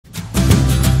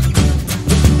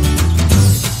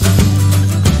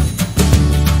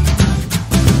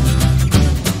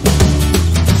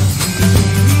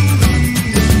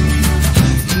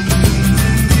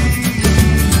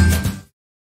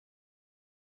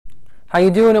How you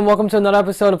doing, and welcome to another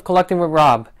episode of Collecting with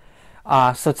Rob.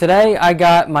 So today I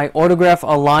got my Autograph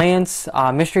Alliance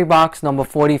mystery box number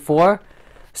 44.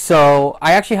 So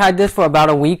I actually had this for about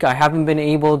a week. I haven't been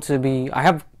able to I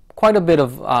have quite a bit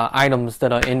of items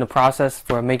that are in the process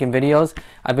for making videos.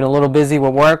 I've been a little busy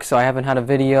with work, so I haven't had a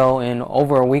video in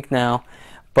over a week now.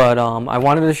 But I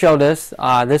wanted to show this.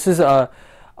 This is a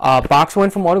box win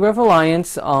from Autograph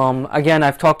Alliance. Again,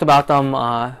 I've talked about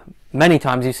them many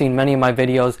times. You've seen many of my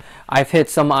videos. I've hit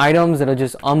some items that are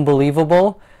just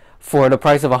unbelievable for the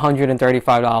price of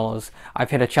 $135. I've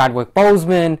hit a Chadwick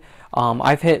Boseman.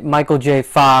 I've hit Michael J.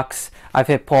 Fox. I've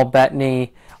hit Paul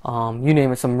Bettany. You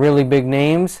name it, some really big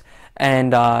names.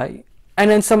 And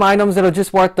then some items that are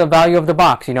just worth the value of the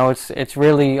box. You know, it's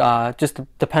really just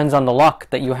depends on the luck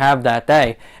that you have that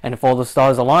day. And if all the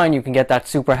stars align, you can get that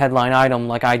super headline item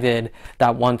like I did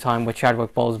that one time with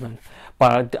Chadwick Boseman.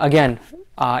 But again,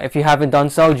 if you haven't done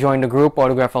so, join the group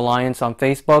Autograph Alliance on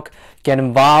Facebook. Get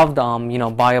involved. You know,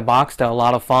 buy a box. They're a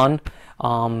lot of fun.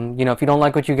 You know, if you don't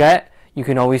like what you get, you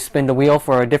can always spin the wheel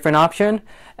for a different option.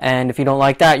 And if you don't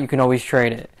like that, you can always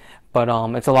trade it. But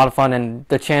it's a lot of fun, and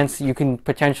the chance you can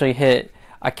potentially hit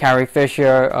a Carrie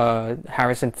Fisher,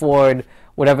 Harrison Ford,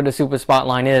 whatever the super spot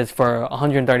line is, for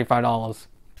 $135,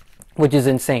 which is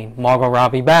insane. Margot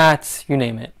Robbie Bats, you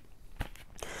name it.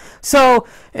 So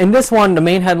in this one, the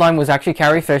main headline was actually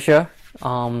Carrie Fisher.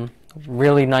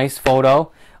 Really nice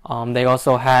photo. They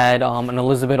also had an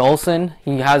Elizabeth Olsen.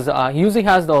 He usually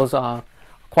has those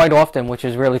quite often, which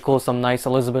is really cool. Some nice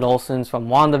Elizabeth Olsens from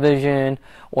WandaVision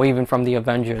or even from the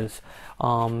Avengers.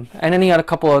 And then he had a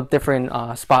couple of different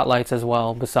spotlights as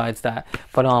well besides that.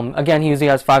 But again, he usually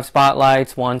has 5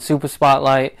 spotlights, 1 super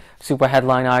spotlight, super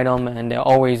headline item, and they're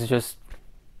always just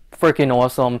freaking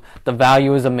awesome. The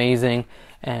value is amazing.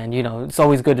 And, you know, it's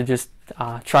always good to just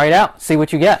try it out, see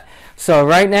what you get. So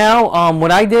right now, what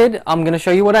I did, I'm going to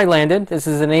show you what I landed. This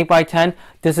is an 8x10.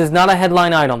 This is not a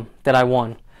headline item that I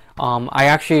won. I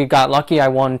actually got lucky. I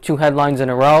won 2 headlines in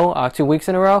a row, 2 weeks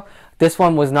in a row. This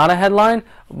one was not a headline,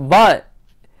 but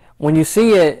when you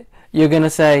see it, you're going to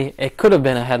say it could have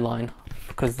been a headline,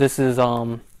 because this is,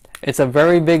 it's a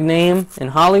very big name in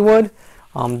Hollywood.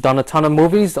 Done a ton of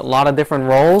movies, a lot of different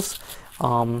roles.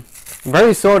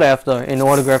 Very sought after in the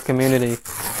autograph community.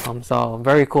 So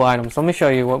very cool items. So let me show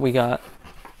you what we got.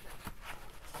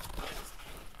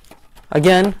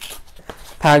 Again,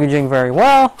 packaging very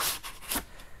well.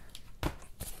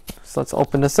 So let's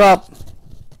open this up.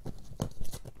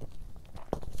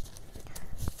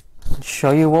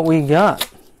 Show you what we got.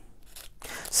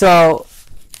 So,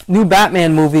 new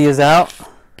Batman movie is out.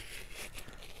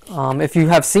 If you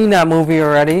have seen that movie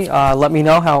already, let me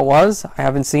know how it was. I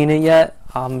haven't seen it yet.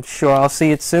 I'm sure I'll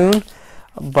see it soon,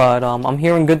 but I'm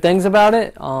hearing good things about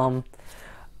it.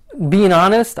 Being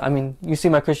honest, I mean, you see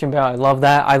my Christian Bale, I love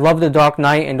that. I love The Dark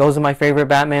Knight, and those are my favorite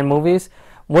Batman movies.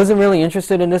 Wasn't really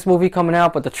interested in this movie coming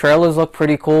out, but the trailers look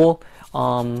pretty cool.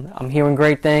 I'm hearing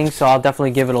great things, so I'll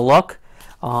definitely give it a look.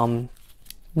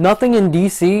 Nothing in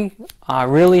DC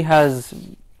really has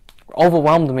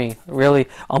overwhelmed me. Really,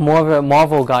 I'm more of a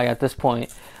Marvel guy at this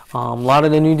point. A lot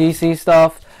of the new DC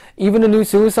stuff. Even the new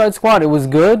Suicide Squad, it was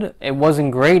good. It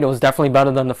wasn't great. It was definitely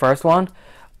better than the first one.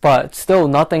 But still,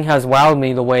 nothing has wowed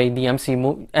me the way the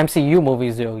MCU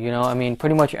movies do. You know, I mean,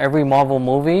 pretty much every Marvel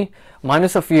movie,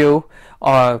 minus a few,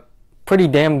 are pretty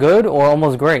damn good or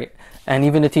almost great. And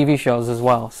even the TV shows as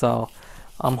well. So,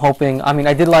 I'm hoping, I mean,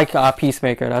 I did like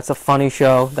Peacemaker. That's a funny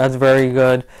show. That's very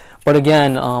good. But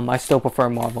again, I still prefer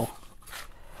Marvel.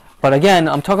 But again,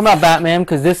 I'm talking about Batman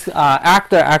because this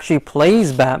actor actually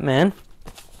plays Batman.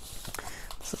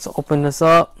 Let's open this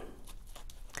up.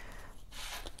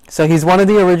 So he's one of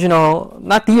the original,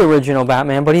 not the original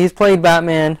Batman, but he's played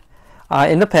Batman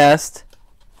in the past.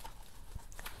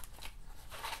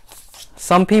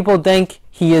 Some people think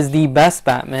he is the best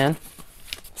Batman.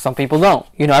 Some people don't.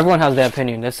 You know, everyone has their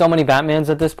opinion. There's so many Batmans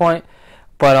at this point.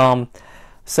 But,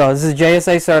 so this is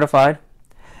JSA certified.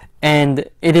 And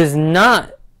it is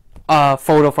not a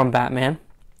photo from Batman.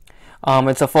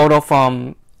 It's a photo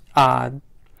from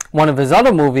one of his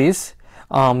other movies,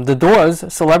 The Doors,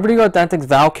 Celebrity Authentics,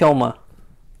 Val Kilmer.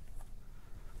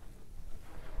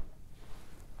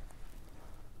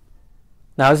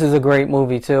 Now this is a great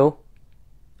movie too.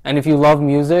 And if you love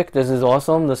music, this is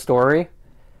awesome, the story.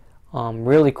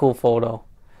 Really cool photo.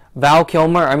 Val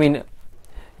Kilmer, I mean,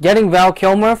 getting Val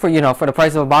Kilmer for, you know, for the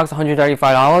price of a box,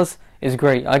 $135 is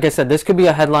great. Like I said, this could be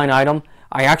a headline item.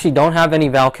 I actually don't have any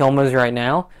Val Kilmers right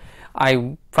now.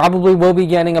 I probably will be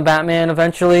getting a Batman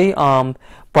eventually,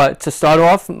 but to start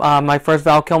off, my first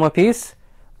Val Kilmer piece,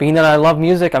 being that I love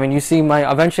music, I mean, you see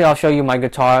eventually I'll show you my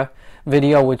guitar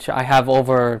video, which I have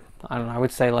over, I don't know, I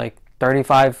would say like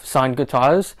 35 signed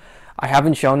guitars. I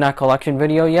haven't shown that collection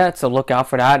video yet, so look out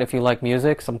for that if you like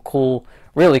music. Some cool,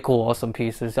 really cool, awesome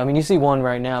pieces. I mean, you see one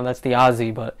right now, that's the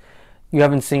Ozzy, but you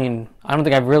haven't seen, I don't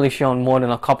think I've really shown more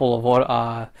than a couple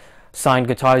of signed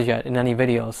guitars yet in any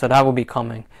videos, so that will be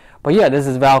coming. But yeah, this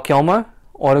is Val Kilmer,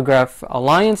 Autograph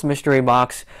Alliance Mystery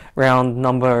Box, round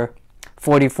number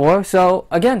 44. So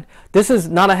again, this is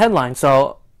not a headline,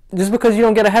 so just because you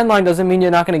don't get a headline doesn't mean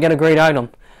you're not going to get a great item.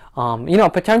 You know,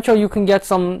 potential you can get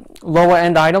some lower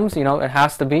end items, you know, it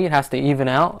has to even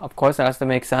out, of course, it has to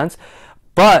make sense.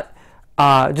 But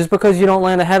just because you don't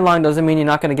land a headline doesn't mean you're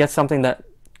not going to get something that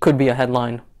could be a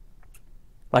headline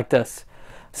like this.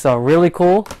 So really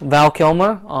cool, Val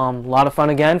Kilmer. A lot of fun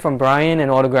again from Brian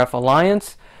and Autograph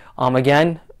Alliance.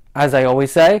 Again, as I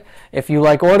always say, if you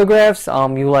like autographs,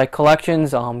 you like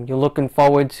collections, you're looking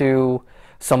forward to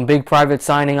some big private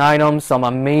signing items, some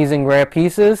amazing rare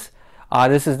pieces,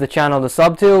 this is the channel to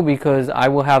sub to, because I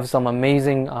will have some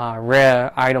amazing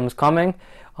rare items coming.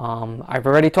 I've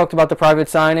already talked about the private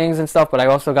signings and stuff, but I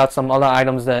also got some other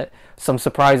items, some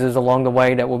surprises along the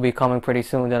way that will be coming pretty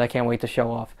soon that I can't wait to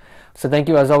show off. So thank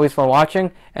you as always for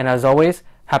watching, and as always,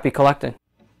 happy collecting.